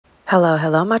Hello,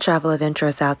 hello, my travel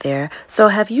adventurers out there. So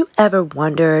have you ever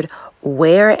wondered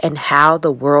where and how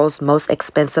the world's most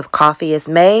expensive coffee is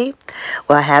made?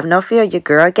 Well, have no fear, your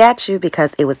girl got you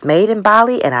because it was made in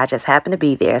Bali and I just happened to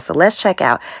be there. So let's check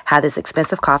out how this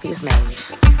expensive coffee is made.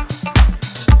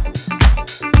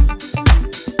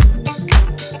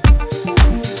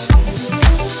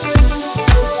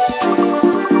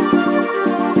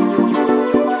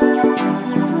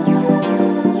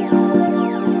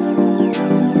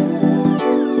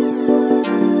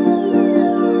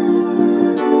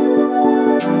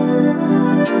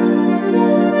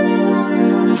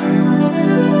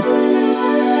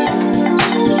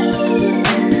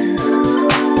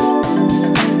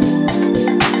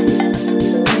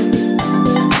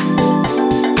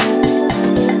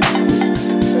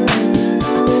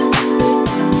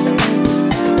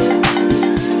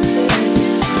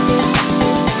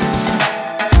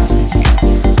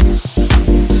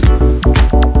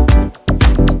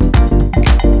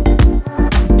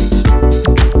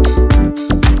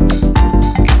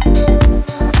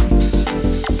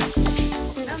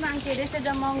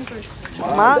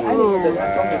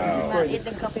 Eat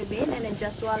the coffee bean and then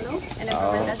just swallow and then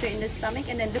fermentation in the stomach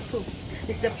and then the poop.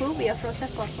 It's the poop we are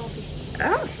processed for coffee.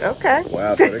 Oh, okay.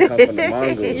 Wow, so they come from the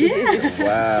mongoose. Yeah.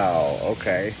 Wow,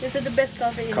 okay. This is the best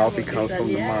coffee in Coffee the world. comes from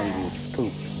the mongoose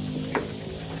poop.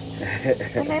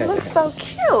 And they look so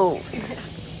cute.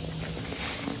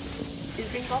 Do you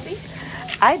drink coffee?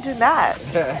 I do not,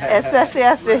 especially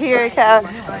after hearing how...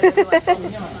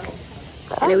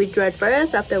 And then we dry it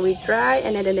first. After we dry,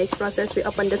 and then the next process we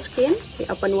open the skin. We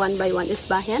open one by one. It's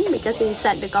by hand because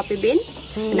inside the coffee bean.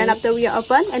 And then after we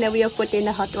open, and then we are put in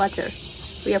the hot water.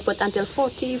 We are put until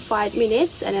 45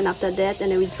 minutes, and then after that, and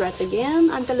then we dry it again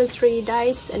until the 3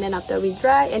 days. And then after we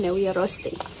dry, and then we are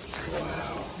roasting.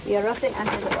 We are roasting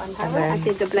until the 1 hour,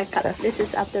 until the black color. This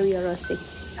is after we are roasting.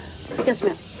 You can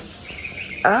smell.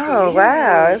 Oh,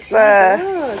 wow. It's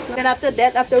Then after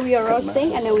that, after we are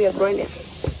roasting, and then we are grinding it.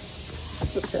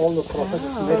 All the process.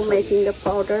 We're making the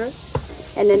powder,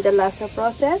 and then the last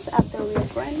process after we are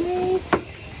grinding.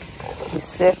 You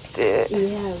sift it. Yeah,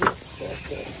 we sift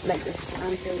it like this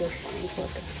until the fine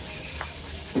powder.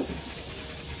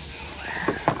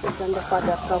 This is the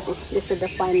powder coffee. This is the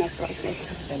final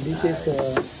process. And this is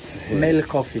male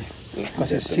coffee.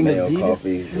 Because it's single bean.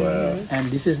 Coffee. Wow.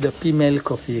 And this is the female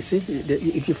coffee. See,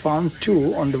 if you found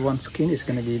 2 on the one skin, it's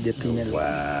going to be the female.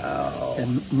 Wow.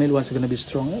 And male ones are going to be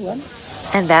stronger one.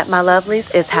 And that, my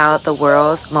lovelies, is how the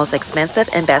world's most expensive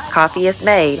and best coffee is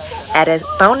made. Added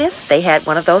bonus, they had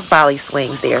one of those Bali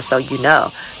swings there, so you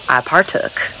know I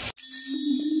partook.